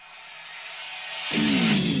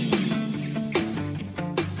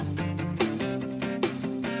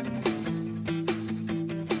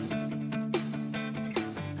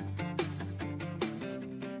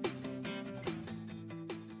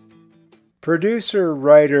Producer,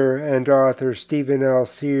 writer, and author Stephen L.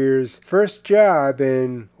 Sears' first job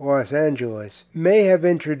in Los Angeles may have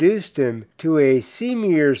introduced him to a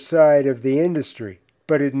seamier side of the industry,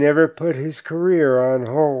 but it never put his career on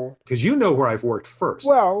hold. Because you know where I've worked first.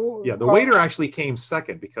 Well, yeah, the waiter actually came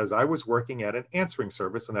second because I was working at an answering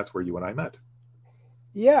service, and that's where you and I met.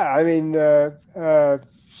 Yeah, I mean,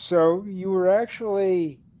 so you were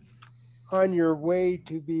actually on your way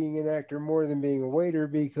to being an actor more than being a waiter,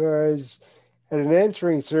 because at an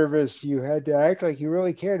answering service, you had to act like you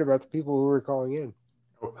really cared about the people who were calling in.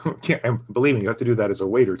 Yeah, and believe me, you have to do that as a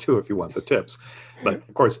waiter too if you want the tips. But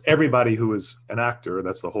of course, everybody who is an actor,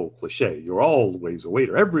 that's the whole cliche. You're always a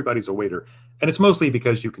waiter. Everybody's a waiter. And it's mostly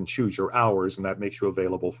because you can choose your hours and that makes you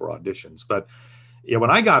available for auditions. But yeah,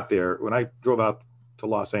 when I got there, when I drove out to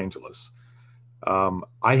Los Angeles,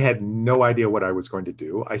 I had no idea what I was going to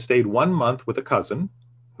do. I stayed 1 month with a cousin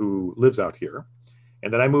who lives out here.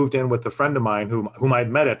 And then I moved in with a friend of mine whom I'd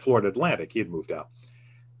met at Florida Atlantic. He had moved out.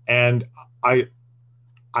 And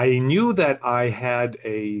I knew that I had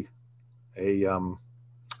a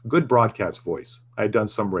good broadcast voice. I'd done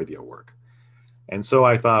some radio work. And so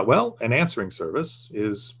I thought, well, an answering service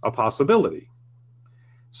is a possibility.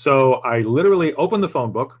 So I literally opened the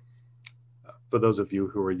phone book. For those of you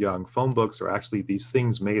who are young, phone books are actually these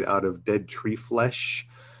things made out of dead tree flesh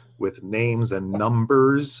with names and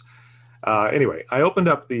numbers. Anyway, I opened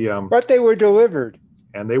up the... But they were delivered.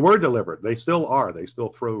 And they were delivered. They still are. They still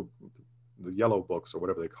throw the yellow books or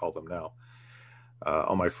whatever they call them now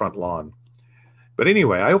on my front lawn. But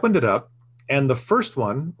anyway, I opened it up, and the first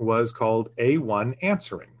one was called A1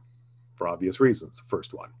 Answering, for obvious reasons, the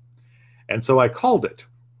first one. And so I called it,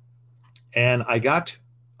 and I got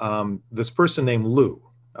this person named Lou,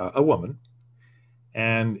 a woman.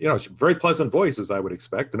 And, you know, very pleasant voice, as I would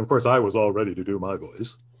expect. And of course, I was all ready to do my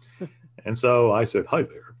voice. And so I said, "Hi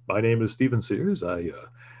there. My name is Stephen Sears.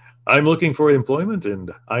 I'm looking for employment,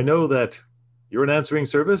 and I know that you're an answering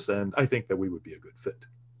service, and I think that we would be a good fit."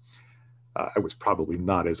 I was probably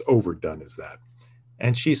not as overdone as that.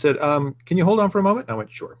 And she said, "Can you hold on for a moment?" And I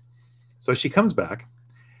went, "Sure." So she comes back,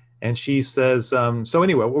 and she says, "So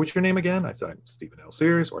anyway, what was your name again?" I said, "I'm Stephen L.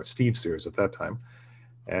 Sears," or Steve Sears at that time.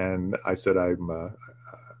 And I said, "I'm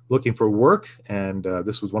looking for work, and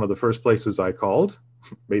this was one of the first places I called."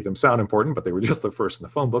 Made them sound important, but they were just the first in the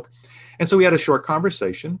phone book. And so we had a short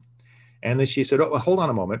conversation. And then she said, "Oh, hold on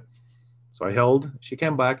a moment." So I held. She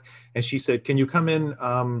came back, and she said, "Can you come in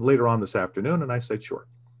later on this afternoon?" And I said, "Sure."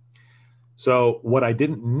 So what I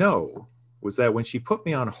didn't know was that when she put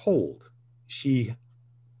me on hold, she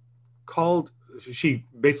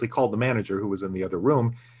basically called the manager who was in the other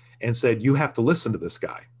room and said, "You have to listen to this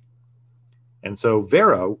guy." And so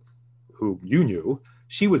Vera, who you knew,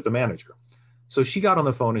 she was the manager. So she got on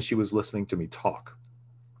the phone and she was listening to me talk.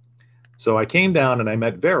 So I came down and I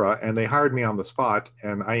met Vera, and they hired me on the spot,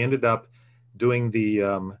 and I ended up doing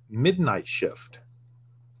the midnight shift.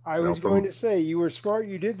 I was going to say, you were smart.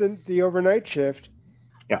 You did the overnight shift.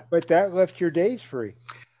 Yeah. But that left your days free.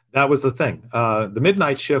 That was the thing. The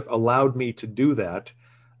midnight shift allowed me to do that.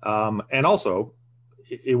 And also,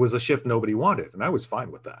 it was a shift nobody wanted, and I was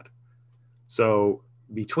fine with that. So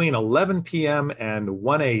between 11 p.m. and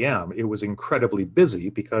 1 a.m., it was incredibly busy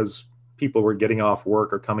because people were getting off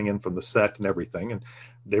work or coming in from the set and everything, and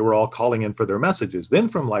they were all calling in for their messages. Then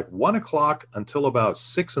from like 1 o'clock until about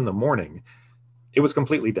 6 in the morning, it was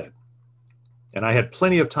completely dead. And I had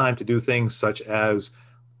plenty of time to do things such as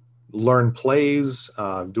learn plays,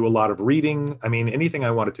 do a lot of reading. I mean, anything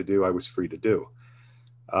I wanted to do, I was free to do.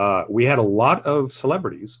 We had a lot of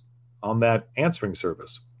celebrities on that answering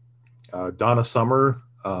service. Donna Summer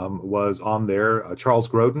was on there. Charles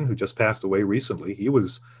Grodin, who just passed away recently, he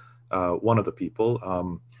was one of the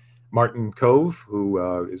people. Martin Cove,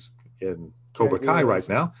 who is in Cobra Kai right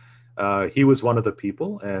now, he was one of the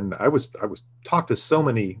people. And I was talked to so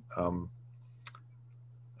many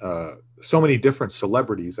different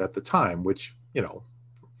celebrities at the time, which, you know,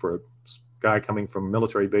 for a guy coming from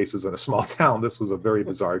military bases in a small town, this was a very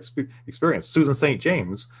bizarre experience. Susan St.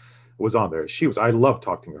 James was on there. I loved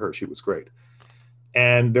talking to her. She was great.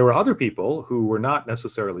 And there were other people who were not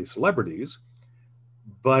necessarily celebrities,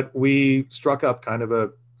 but we struck up kind of a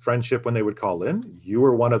friendship when they would call in. You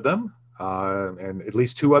were one of them. And at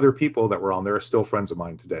least 2 other people that were on there are still friends of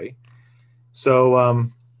mine today. So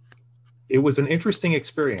it was an interesting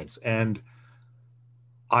experience. And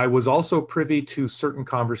I was also privy to certain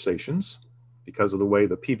conversations because of the way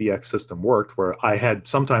the PBX system worked, where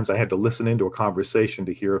sometimes I had to listen into a conversation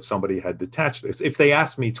to hear if somebody had detached. If they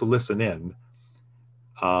asked me to listen in,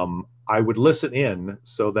 I would listen in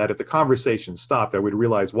so that if the conversation stopped, I would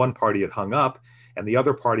realize one party had hung up and the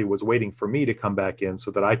other party was waiting for me to come back in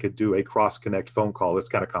so that I could do a cross-connect phone call. It's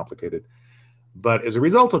kind of complicated. But as a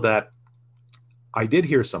result of that, I did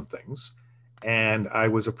hear some things, and I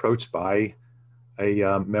was approached by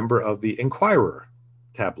a member of the Inquirer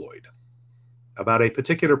tabloid about a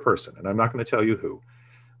particular person, and I'm not going to tell you who,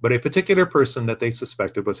 but a particular person that they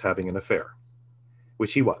suspected was having an affair,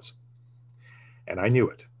 which he was. And I knew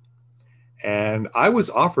it. And I was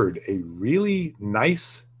offered a really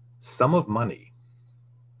nice sum of money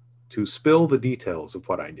to spill the details of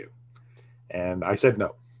what I knew. And I said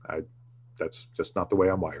no. That's just not the way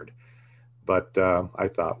I'm wired. But I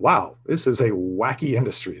thought, wow, this is a wacky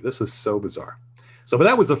industry. This is so bizarre. So, but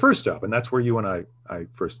that was the first job, and that's where you and I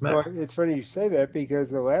first met. Well, it's funny you say that because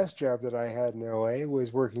the last job that I had in LA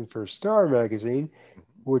was working for Star magazine,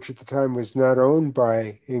 which at the time was not owned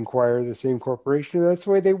by Inquirer, the same corporation. That's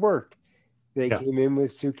the way they worked. They Yeah. came in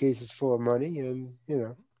with suitcases full of money, and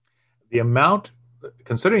The amount,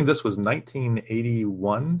 considering this was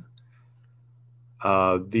 1981,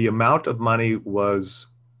 the amount of money was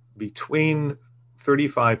between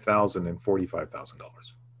 $35,000 and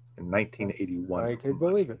 $45,000 in 1981. I could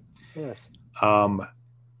believe it. Yes.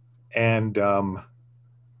 And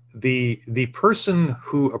the person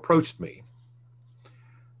who approached me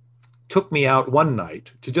took me out one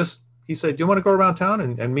night to just, he said, "You want to go around town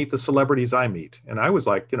and meet the celebrities I meet?" And I was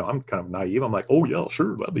like, I'm kind of naive. I'm like, "Oh yeah,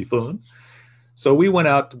 sure, that'd be fun." So we went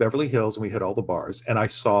out to Beverly Hills and we hit all the bars, and I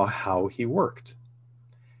saw how he worked.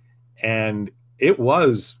 And it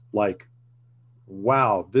was like,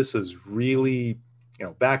 wow, this is really,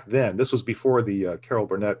 back then, this was before the Carol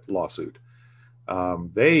Burnett lawsuit.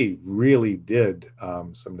 They really did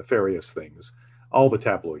some nefarious things. All the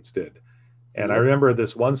tabloids did. And I remember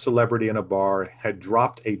this one celebrity in a bar had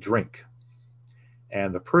dropped a drink.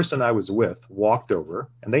 And the person I was with walked over,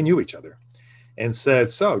 and they knew each other, and said,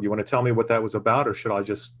 "So, you want to tell me what that was about, or should I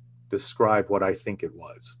just describe what I think it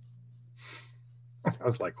was?" I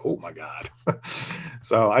was like, oh my God.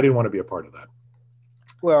 So I didn't want to be a part of that.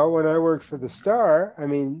 Well, when I worked for the Star, I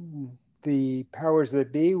mean, the powers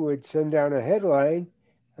that be would send down a headline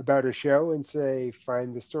about a show and say,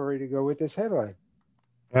 "Find the story to go with this headline."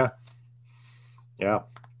 Yeah. Yeah.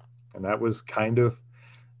 And that was kind of,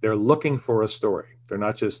 they're looking for a story. They're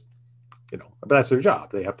not just, but that's their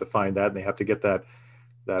job. They have to find that, and they have to get that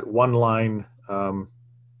one line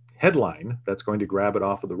headline that's going to grab it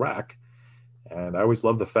off of the rack. And I always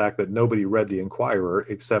love the fact that nobody read the Inquirer,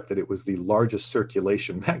 except that it was the largest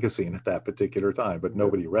circulation magazine at that particular time, but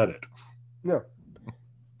nobody read it. No.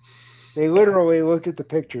 They literally looked at the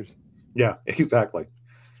pictures. Yeah, exactly.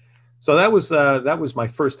 So that was my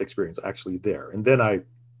first experience actually there. And then I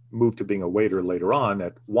moved to being a waiter later on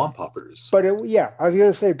at Wampoppers. But I was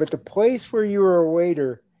going to say, but the place where you were a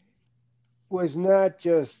waiter was not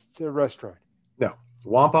just a restaurant. No,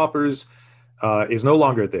 Wampoppers is no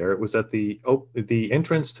longer there. It was at the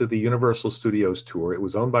entrance to the Universal Studios tour. It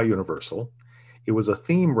was owned by Universal. It was a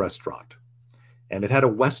theme restaurant, and it had a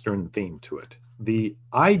Western theme to it. The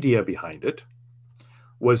idea behind it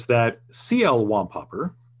was that C.L.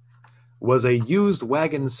 Wampopper was a used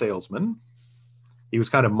wagon salesman. He was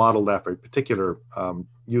kind of modeled after a particular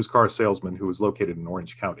used car salesman who was located in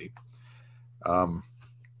Orange County.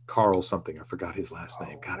 Carl something, I forgot his last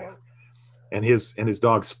name. God, and his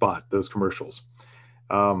dog Spot, those commercials.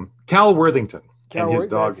 Cal Worthington and his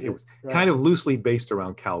dog. It was kind of loosely based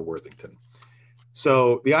around Cal Worthington.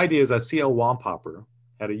 So the idea is that C.L. Wampopper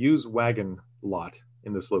had a used wagon lot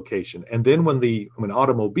in this location, and then when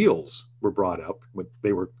automobiles were brought up, when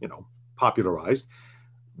they were popularized,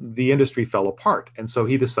 the industry fell apart, and so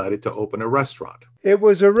he decided to open a restaurant. It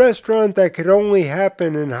was a restaurant that could only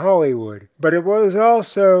happen in Hollywood, but it was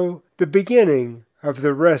also the beginning of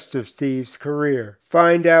the rest of Steve's career.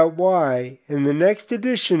 Find out why in the next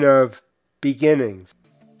edition of Beginnings.